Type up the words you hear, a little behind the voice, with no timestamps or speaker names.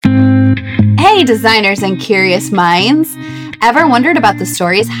Hey, designers and curious minds. Ever wondered about the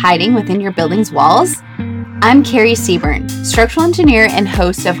stories hiding within your building's walls? I'm Carrie Seaburn, structural engineer and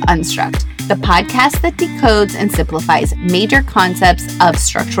host of Unstruct, the podcast that decodes and simplifies major concepts of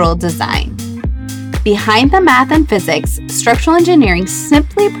structural design. Behind the math and physics, structural engineering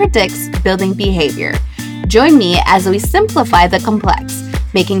simply predicts building behavior. Join me as we simplify the complex,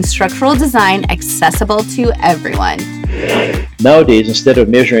 making structural design accessible to everyone. Nowadays, instead of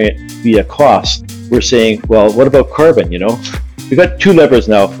measuring it via cost, we're saying, well, what about carbon, We've got two levers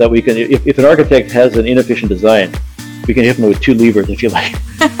now that we can, if an architect has an inefficient design, we can hit them with two levers, if you like.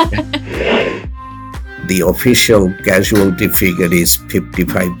 The official casualty figure is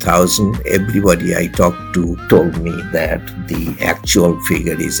 55,000. Everybody I talked to told me that the actual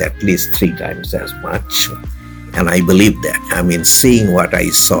figure is at least 3 times as much. And I believe that. Seeing what I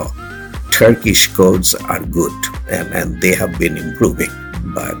saw, Turkish codes are good and they have been improving,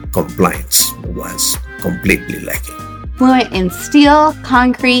 but compliance was completely lacking. Fluent in steel,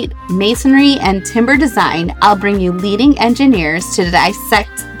 concrete, masonry, and timber design, I'll bring you leading engineers to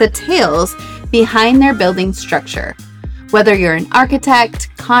dissect the tales behind their building structure. Whether you're an architect,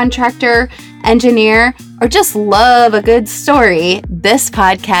 contractor, engineer, or just love a good story, this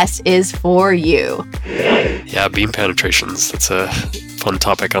podcast is for you. Yeah, beam penetrations. That's a fun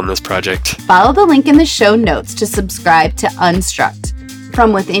topic on this project. Follow the link in the show notes to subscribe to Unstruct.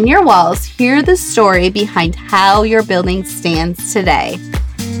 From within your walls, hear the story behind how your building stands today.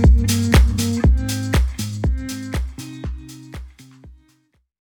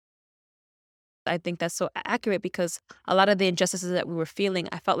 I think that's so accurate because a lot of the injustices that we were feeling,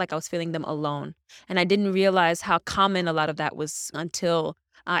 I felt like I was feeling them alone. And I didn't realize how common a lot of that was until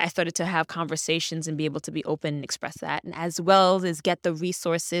I started to have conversations and be able to be open and express that, and as well as get the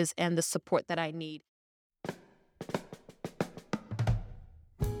resources and the support that I need.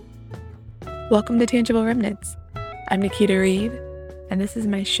 Welcome to Tangible Remnants. I'm Nikita Reed, and this is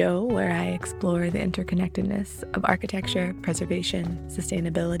my show where I explore the interconnectedness of architecture, preservation,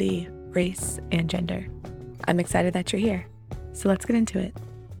 sustainability, race, and gender. I'm excited that you're here, so let's get into it.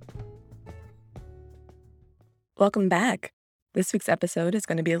 Welcome back. This week's episode is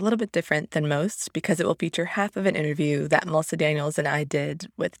going to be a little bit different than most because it will feature half of an interview that Melissa Daniels and I did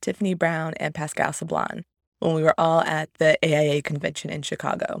with Tiffany Brown and Pascal Sablon when we were all at the AIA convention in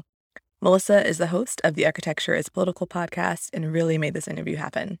Chicago. Melissa is the host of the Architecture is Political podcast and really made this interview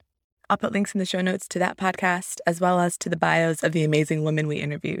happen. I'll put links in the show notes to that podcast as well as to the bios of the amazing women we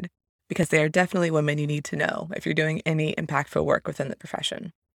interviewed, because they are definitely women you need to know if you're doing any impactful work within the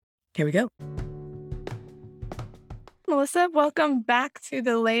profession. Here we go. Melissa, welcome back to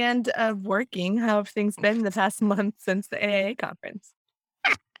the land of working. How have things been the past month since the AIA conference?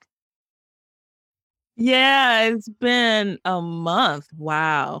 Yeah, it's been a month.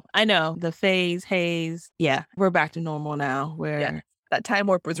 Wow. I know. The haze. Yeah, we're back to normal now. That time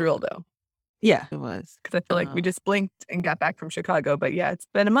warp was real, though. Yeah, it was. Because I feel like we just blinked and got back from Chicago. But yeah, it's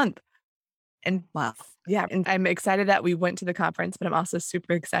been a month. And wow. Yeah, and I'm excited that we went to the conference, but I'm also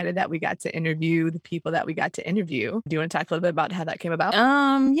super excited that we got to interview the people that we got to interview. Do you want to talk a little bit about how that came about?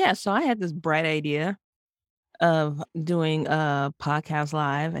 Yeah, so I had this bright idea of doing a podcast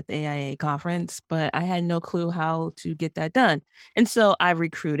live at the AIA conference, but I had no clue how to get that done. And so I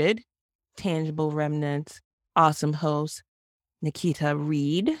recruited Tangible Remnants, awesome host, Nikita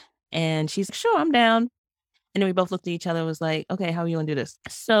Reed. And she's like, sure, I'm down. And then we both looked at each other and was like, okay, how are you going to do this?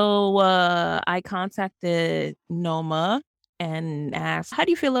 So I contacted NOMA and asked, how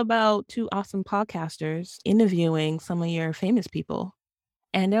do you feel about 2 awesome podcasters interviewing some of your famous people?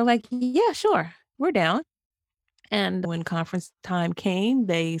 And they're like, yeah, sure, we're down. And when conference time came,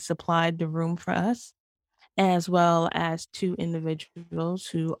 they supplied the room for us, as well as 2 individuals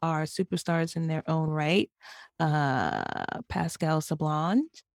who are superstars in their own right, Pascal Sablon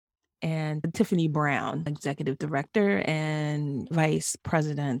and Tiffany Brown, executive director and vice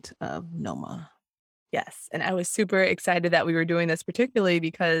president of NOMA. Yes. And I was super excited that we were doing this, particularly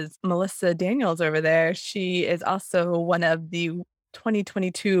because Melissa Daniels over there, she is also one of the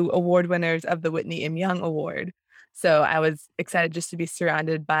 2022 award winners of the Whitney M. Young Award. So I was excited just to be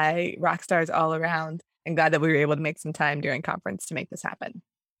surrounded by rock stars all around and glad that we were able to make some time during conference to make this happen.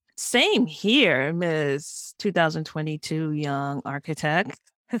 Same here, Ms. 2022 Young Architect.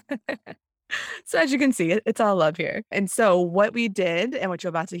 So as you can see, it's all love here. And so what we did and what you're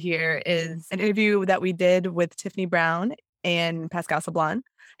about to hear is an interview that we did with Tiffany Brown and Pascal Sablon.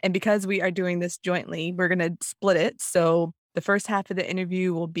 And because we are doing this jointly, we're going to split it. So the first half of the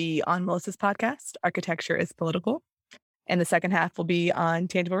interview will be on Melissa's podcast, Architecture is Political. And the second half will be on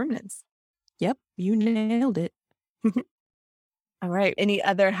Tangible Remnants. Yep, you nailed it. All right. Any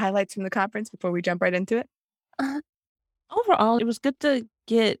other highlights from the conference before we jump right into it? Overall, it was good to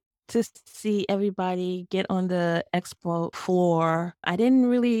get to see everybody get on the expo floor. I didn't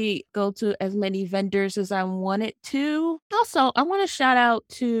really go to as many vendors as I wanted to. Also, I want to shout out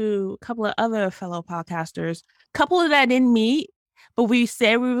to a couple of other fellow podcasters. A couple that I didn't meet, but we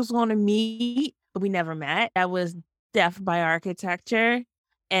said we was going to meet, but we never met. That was Deaf by Architecture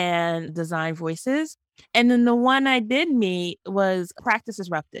and Design Voices. And then the one I did meet was Practice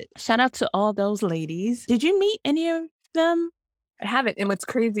Disrupted. Shout out to all those ladies. Did you meet any of them? I haven't. And what's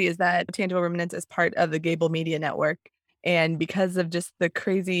crazy is that Tangible Remnants is part of the Gable Media Network. And because of just the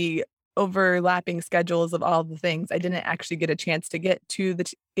crazy overlapping schedules of all the things, I didn't actually get a chance to get to the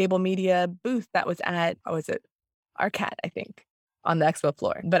Gable Media booth that was at, Arcat, I think, on the expo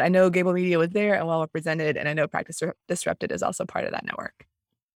floor. But I know Gable Media was there and well represented, and I know Practice Disrupted is also part of that network.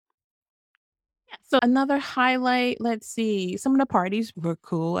 So another highlight, let's see, some of the parties were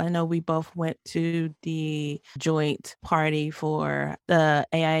cool. I know we both went to the joint party for the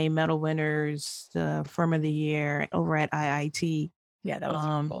AIA Medal winners, the Firm of the Year over at IIT. Yeah, that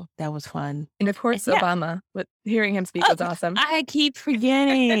was cool. That was fun. And of course, Obama, hearing him speak was awesome. I keep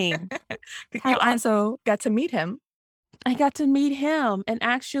forgetting. You also got to meet him. I got to meet him. And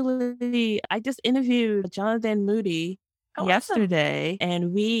actually, I just interviewed Jonathan Moody yesterday,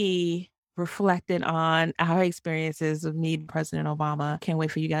 and we reflected on our experiences of meeting President Obama. Can't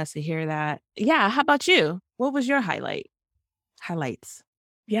wait for you guys to hear that. Yeah, how about you? What was your highlights?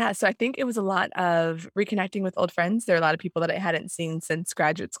 Yeah, so I think it was a lot of reconnecting with old friends. There are a lot of people that I hadn't seen since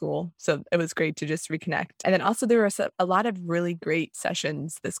graduate school, so it was great to just reconnect. And then also there were a lot of really great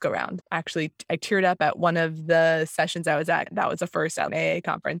sessions this go round. Actually, I teared up at one of the sessions I was at. That was the first at an AA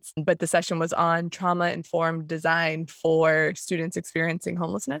conference, but the session was on trauma-informed design for students experiencing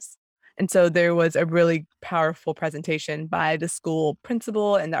homelessness. And so there was a really powerful presentation by the school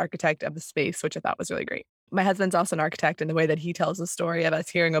principal and the architect of the space, which I thought was really great. My husband's also an architect, and the way that he tells the story of us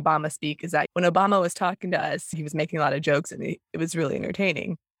hearing Obama speak is that when Obama was talking to us, he was making a lot of jokes and it was really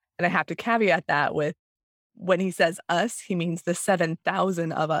entertaining. And I have to caveat that with when he says us, he means the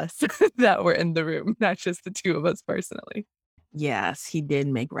 7,000 of us that were in the room, not just the two of us personally. Yes, he did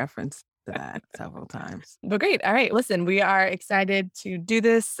make reference to that several times. But great. All right. Listen, we are excited to do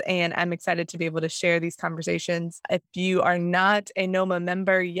this, and I'm excited to be able to share these conversations. If you are not a NOMA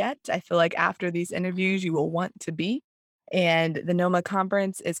member yet, I feel like after these interviews, you will want to be. And the NOMA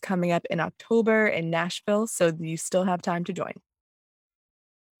conference is coming up in October in Nashville, so you still have time to join.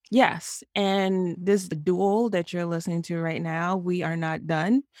 Yes. And this duel that you're listening to right now, we are not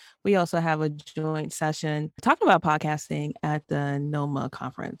done. We also have a joint session talking about podcasting at the NOMA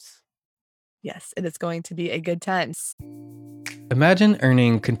conference. Yes, it is going to be a good time. Imagine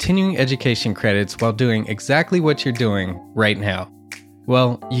earning continuing education credits while doing exactly what you're doing right now.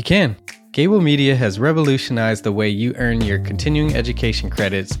 Well, you can. Gable Media has revolutionized the way you earn your continuing education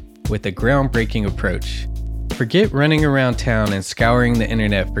credits with a groundbreaking approach. Forget running around town and scouring the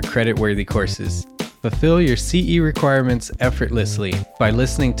internet for credit-worthy courses. Fulfill your CE requirements effortlessly by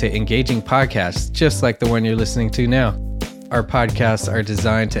listening to engaging podcasts just like the one you're listening to now. Our podcasts are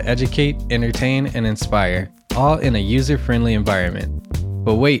designed to educate, entertain, and inspire, all in a user-friendly environment.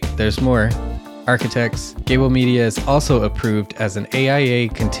 But wait, there's more. Architects, Gable Media is also approved as an AIA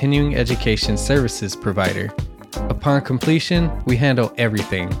continuing education services provider. Upon completion, we handle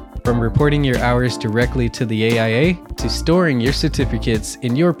everything, from reporting your hours directly to the AIA to storing your certificates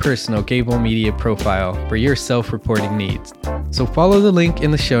in your personal Gable Media profile for your self-reporting needs. So follow the link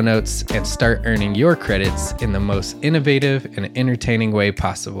in the show notes and start earning your credits in the most innovative and entertaining way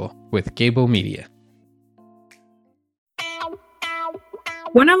possible with Gable Media.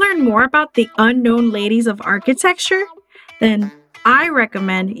 Want to learn more about the unknown ladies of architecture? Then I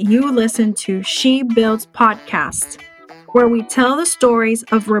recommend you listen to She Builds Podcast, where we tell the stories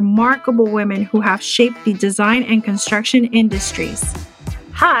of remarkable women who have shaped the design and construction industries.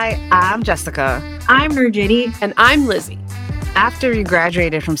 Hi, I'm Jessica. I'm Nurjiti. And I'm Lizzie. After we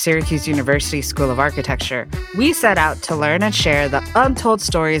graduated from Syracuse University School of Architecture, we set out to learn and share the untold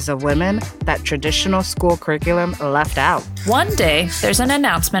stories of women that traditional school curriculum left out. One day, there's an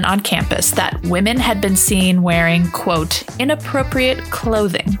announcement on campus that women had been seen wearing, quote, inappropriate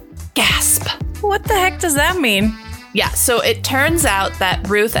clothing. Gasp. What the heck does that mean? Yeah, so it turns out that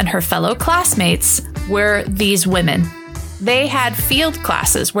Ruth and her fellow classmates were these women. They had field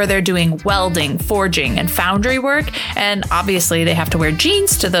classes where they're doing welding, forging, and foundry work, and obviously they have to wear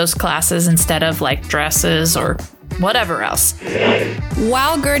jeans to those classes instead of like dresses or whatever else.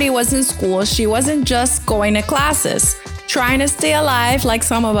 While Gertie was in school, she wasn't just going to classes, trying to stay alive like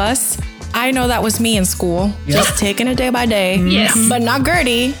some of us. I know that was me in school, just taking it day by day. Yes. But not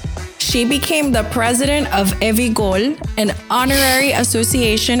Gertie. She became the president of Evigol, an honorary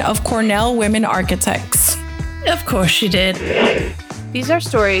association of Cornell women architects. Of course she did. These are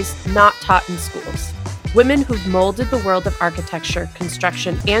stories not taught in schools. Women who've molded the world of architecture,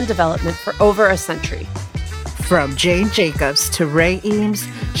 construction, and development for over a century. From Jane Jacobs to Ray Eames,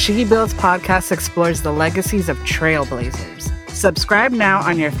 She Builds podcast explores the legacies of trailblazers. Subscribe now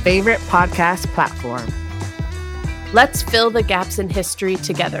on your favorite podcast platform. Let's fill the gaps in history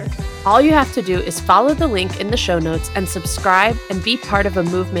together. All you have to do is follow the link in the show notes and subscribe and be part of a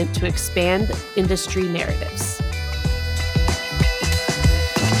movement to expand industry narratives.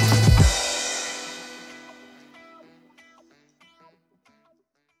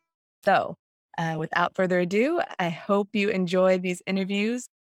 So, without further ado, I hope you enjoyed these interviews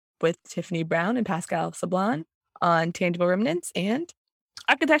with Tiffany Brown and Pascal Sablon on Tangible Remnants and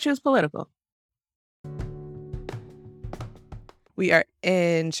Architecture is Political. We are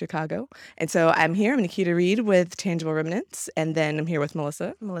in Chicago. And so I'm here. I'm Nikita Reed with Tangible Remnants. And then I'm here with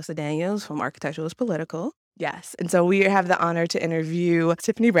Melissa Daniels from Architecture is Political. Yes. And so we have the honor to interview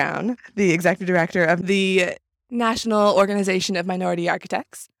Tiffany Brown, the executive director of the National Organization of Minority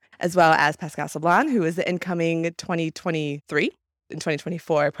Architects, as well as Pascal Sablon, who is the incoming 2023 and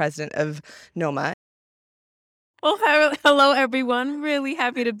 2024 president of NOMA. Well, hello, everyone. Really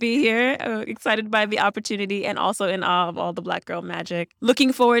happy to be here. Excited by the opportunity and also in awe of all the Black girl magic.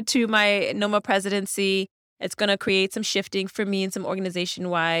 Looking forward to my NOMA presidency. It's going to create some shifting for me and some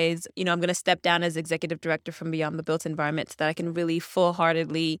organization-wise. I'm going to step down as executive director from Beyond the Built Environment so that I can really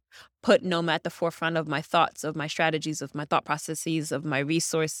full-heartedly put NOMA at the forefront of my thoughts, of my strategies, of my thought processes, of my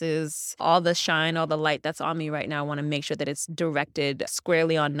resources. All the shine, all the light that's on me right now, I want to make sure that it's directed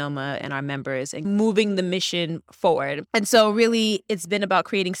squarely on NOMA and our members and moving the mission forward. And so really, it's been about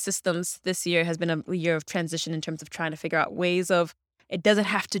creating systems. This year has been a year of transition in terms of trying to figure out ways of it doesn't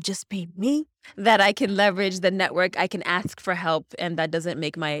have to just be me, that I can leverage the network, I can ask for help, and that doesn't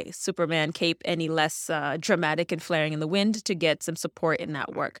make my Superman cape any less dramatic and flaring in the wind to get some support in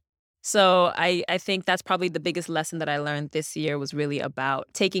that work. So I think that's probably the biggest lesson that I learned this year was really about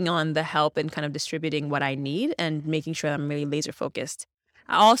taking on the help and kind of distributing what I need and making sure I'm really laser focused.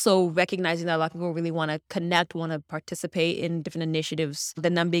 Also recognizing that a lot of people really want to connect, want to participate in different initiatives,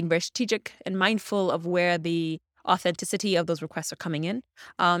 then I'm being very strategic and mindful of where the authenticity of those requests are coming in,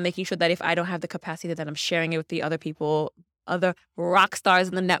 making sure that if I don't have the capacity that I'm sharing it with the other people, other rock stars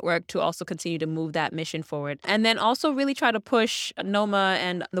in the network to also continue to move that mission forward. And then also really try to push NOMA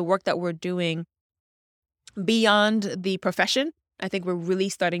and the work that we're doing beyond the profession. I think we're really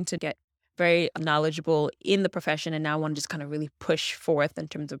starting to get very knowledgeable in the profession and now want to just kind of really push forth in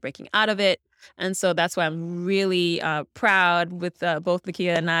terms of breaking out of it. And so that's why I'm really proud with both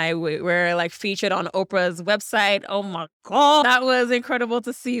Nakia and I. We're like featured on Oprah's website. Oh my God, that was incredible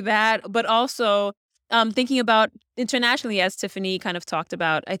to see that. But also thinking about internationally, as Tiffany kind of talked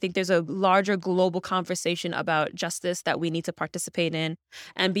about, I think there's a larger global conversation about justice that we need to participate in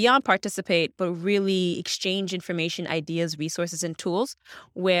and beyond participate, but really exchange information, ideas, resources, and tools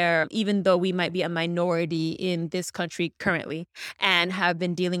where even though we might be a minority in this country currently and have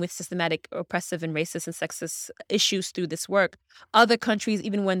been dealing with systematic oppressive and racist and sexist issues through this work, other countries,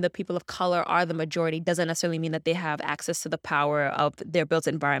 even when the people of color are the majority, doesn't necessarily mean that they have access to the power of their built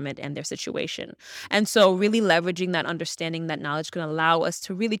environment and their situation. And so really leveraging that understanding, that knowledge can allow us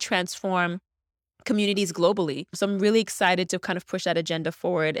to really transform communities globally. So I'm really excited to kind of push that agenda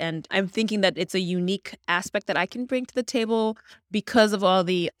forward. And I'm thinking that it's a unique aspect that I can bring to the table because of all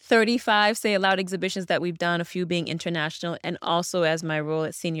the 35 Say It Loud exhibitions that we've done, a few being international, and also as my role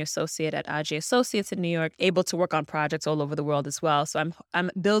as senior associate at AJ Associates in New York, able to work on projects all over the world as well. So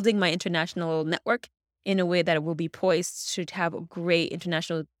I'm building my international network in a way that it will be poised to have a great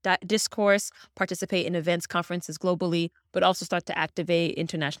international discourse, participate in events, conferences globally, but also start to activate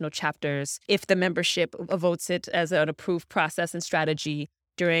international chapters if the membership votes it as an approved process and strategy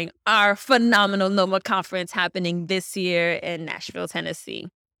during our phenomenal NOMA conference happening this year in Nashville, Tennessee.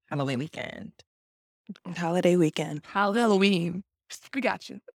 Halloween weekend. Holiday weekend. Halloween. We got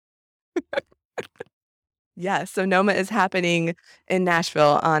you. Yes, so NOMA is happening in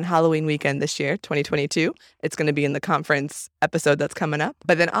Nashville on Halloween weekend this year, 2022. It's going to be in the conference episode that's coming up.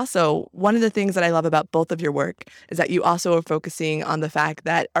 But then also, one of the things that I love about both of your work is that you also are focusing on the fact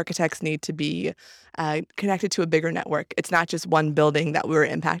that architects need to be connected to a bigger network. It's not just one building that we're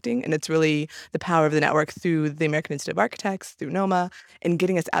impacting, and it's really the power of the network through the American Institute of Architects, through NOMA, and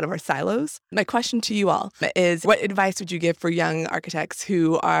getting us out of our silos. My question to you all is, what advice would you give for young architects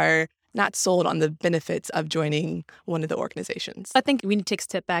who are not sold on the benefits of joining one of the organizations. I think we need to take a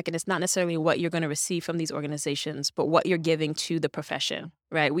step back, and it's not necessarily what you're going to receive from these organizations, but what you're giving to the profession,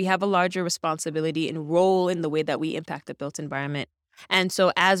 right? We have a larger responsibility and role in the way that we impact the built environment. And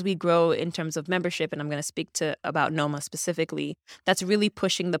so as we grow in terms of membership, and I'm going to speak about NOMA specifically, that's really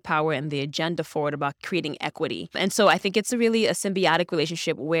pushing the power and the agenda forward about creating equity. And so I think it's really a symbiotic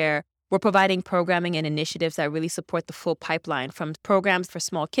relationship where we're providing programming and initiatives that really support the full pipeline, from programs for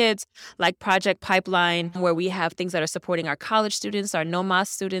small kids like Project Pipeline, where we have things that are supporting our college students, our NOMA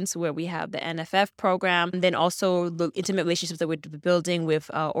students, where we have the NFF program, and then also the intimate relationships that we're building with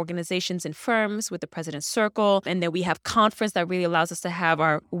organizations and firms, with the President's Circle. And then we have conference that really allows us to have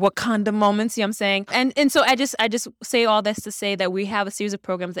our Wakanda moments, you know what I'm saying? And so I just say all this to say that we have a series of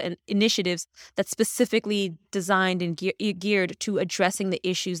programs and initiatives that's specifically designed and geared to addressing the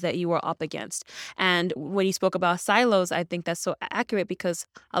issues that you are up against. And when you spoke about silos, I think that's so accurate, because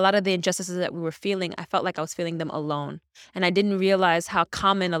a lot of the injustices that we were feeling, I felt like I was feeling them alone. And I didn't realize how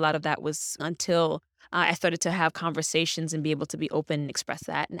common a lot of that was until I started to have conversations and be able to be open and express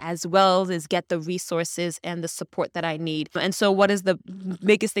that, and as well as get the resources and the support that I need. And so what is the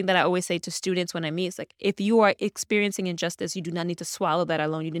biggest thing that I always say to students when I meet? It's like, if you are experiencing injustice, you do not need to swallow that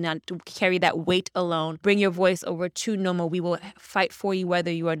alone. You do not need to carry that weight alone. Bring your voice over to NOMA. We will fight for you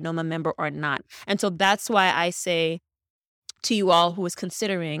whether you are a NOMA member or not. And so that's why I say to you all who is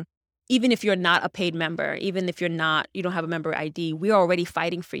considering, even if you're not a paid member, even if you don't have a member ID, we are already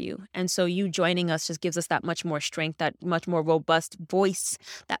fighting for you. And so you joining us just gives us that much more strength, that much more robust voice,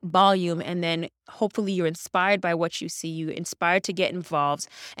 that volume. And then hopefully you're inspired by what you see, you're inspired to get involved,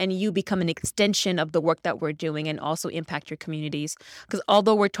 and you become an extension of the work that we're doing and also impact your communities. Because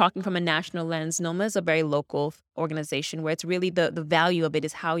although we're talking from a national lens, NOMA is a very local organization where it's really the value of it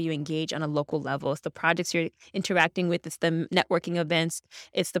is how you engage on a local level. It's the projects you're interacting with, it's the networking events,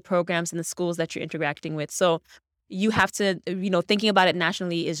 it's the programs in the schools that you're interacting with. So you have to, thinking about it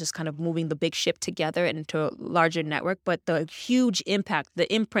nationally is just kind of moving the big ship together into a larger network. But the huge impact,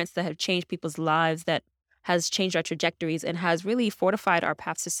 the imprints that have changed people's lives, that has changed our trajectories and has really fortified our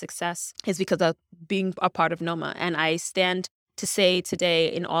paths to success, is because of being a part of NOMA. And I stand to say today,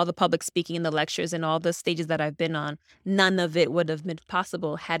 in all the public speaking and the lectures and all the stages that I've been on, none of it would have been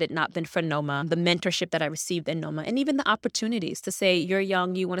possible had it not been for NOMA, the mentorship that I received in NOMA, and even the opportunities to say, you're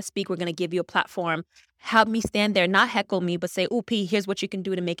young, you want to speak, we're going to give you a platform. Help me stand there, not heckle me, but say, oh, P, here's what you can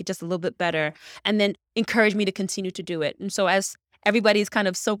do to make it just a little bit better. And then encourage me to continue to do it. And so as everybody's kind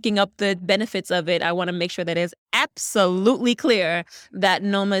of soaking up the benefits of it, I want to make sure that it's absolutely clear that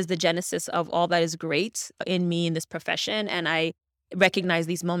NOMA is the genesis of all that is great in me in this profession. And I recognize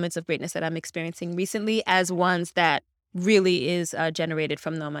these moments of greatness that I'm experiencing recently as ones that really is generated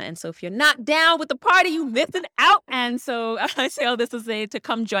from NOMA. And so if you're not down with the party, you missing out. And so I say all this to say to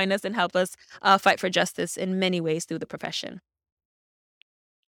come join us and help us fight for justice in many ways through the profession.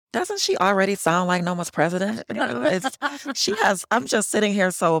 Doesn't she already sound like NOMA's president? She has. I'm just sitting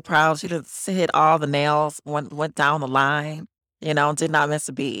here so proud. She just hit all the nails, went down the line, did not miss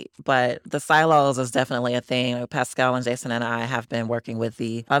a beat. But the silos is definitely a thing. Pascal and Jason and I have been working with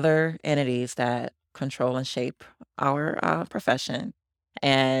the other entities that control and shape our profession.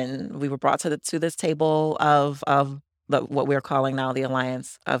 And we were brought to this table of what we're calling now the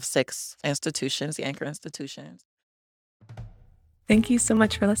Alliance of 6 institutions, the anchor institutions. Thank you so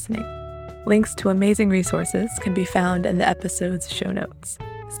much for listening. Links to amazing resources can be found in the episode's show notes.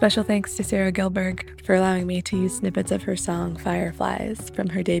 Special thanks to Sarah Gilberg for allowing me to use snippets of her song Fireflies from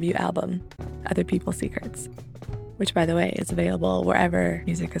her debut album, Other People's Secrets, which, by the way, is available wherever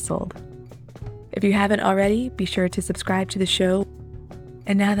music is sold. If you haven't already, be sure to subscribe to the show.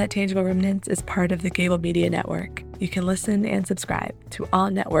 And now that Tangible Remnants is part of the Gable Media Network, you can listen and subscribe to all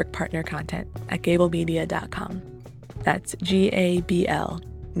network partner content at gablemedia.com. That's GABL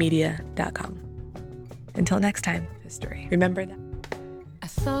media.com. Until next time, history. Remember that. I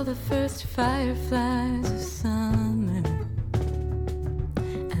saw the first fireflies of summer,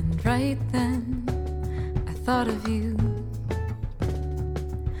 and right then I thought of you.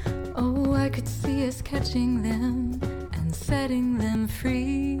 Oh, I could see us catching them and setting them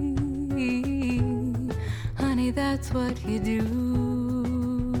free. Honey, that's what you do.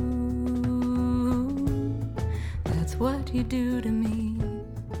 That's what you do to me.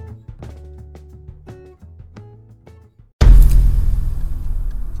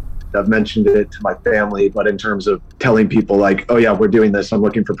 I've mentioned it to my family, but in terms of telling people like, oh yeah, we're doing this, I'm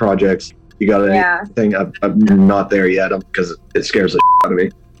looking for projects, you got anything? I'm not there yet because it scares the shit out of me.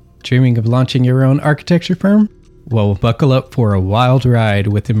 Dreaming of launching your own architecture firm? Well, buckle up for a wild ride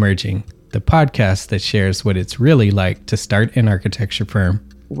with Emerging, the podcast that shares what it's really like to start an architecture firm.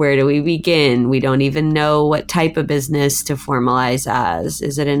 where do we begin? We don't even know what type of business to formalize as.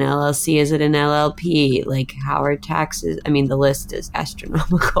 Is it an LLC? Is it an LLP? Like, how are taxes? I mean, the list is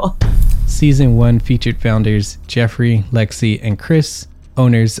astronomical. Season 1 featured founders Jeffrey, Lexi, and Chris,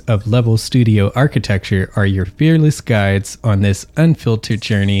 owners of Level Studio Architecture, are your fearless guides on this unfiltered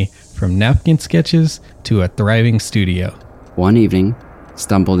journey from napkin sketches to a thriving studio. One evening,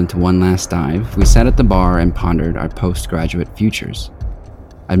 stumbled into one last dive, we sat at the bar and pondered our postgraduate futures.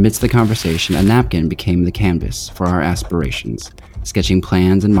 Amidst the conversation, a napkin became the canvas for our aspirations, sketching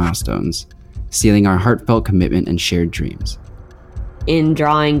plans and milestones, sealing our heartfelt commitment and shared dreams. In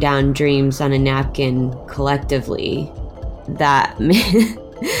drawing down dreams on a napkin collectively, that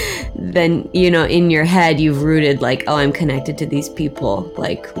then, in your head, you've rooted like, oh, I'm connected to these people,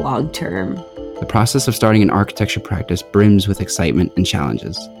 like long term. The process of starting an architecture practice brims with excitement and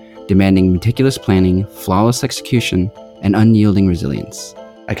challenges, demanding meticulous planning, flawless execution, and unyielding resilience.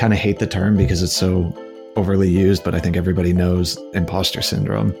 I kind of hate the term because it's so overly used, but I think everybody knows imposter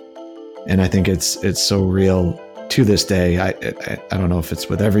syndrome. And I think it's so real to this day. I don't know if it's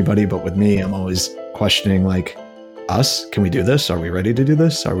with everybody, but with me, I'm always questioning, like, us? Can we do this? Are we ready to do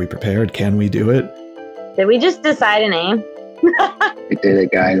this? Are we prepared? Can we do it? Did we just decide a name? We did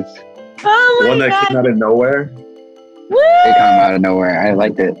it, guys. Oh my One that God. came out of nowhere. They come out of nowhere. I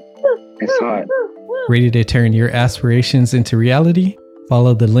liked it. I saw it. Ready to turn your aspirations into reality?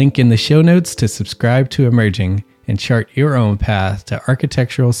 Follow the link in the show notes to subscribe to Emerging and chart your own path to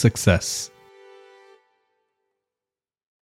architectural success.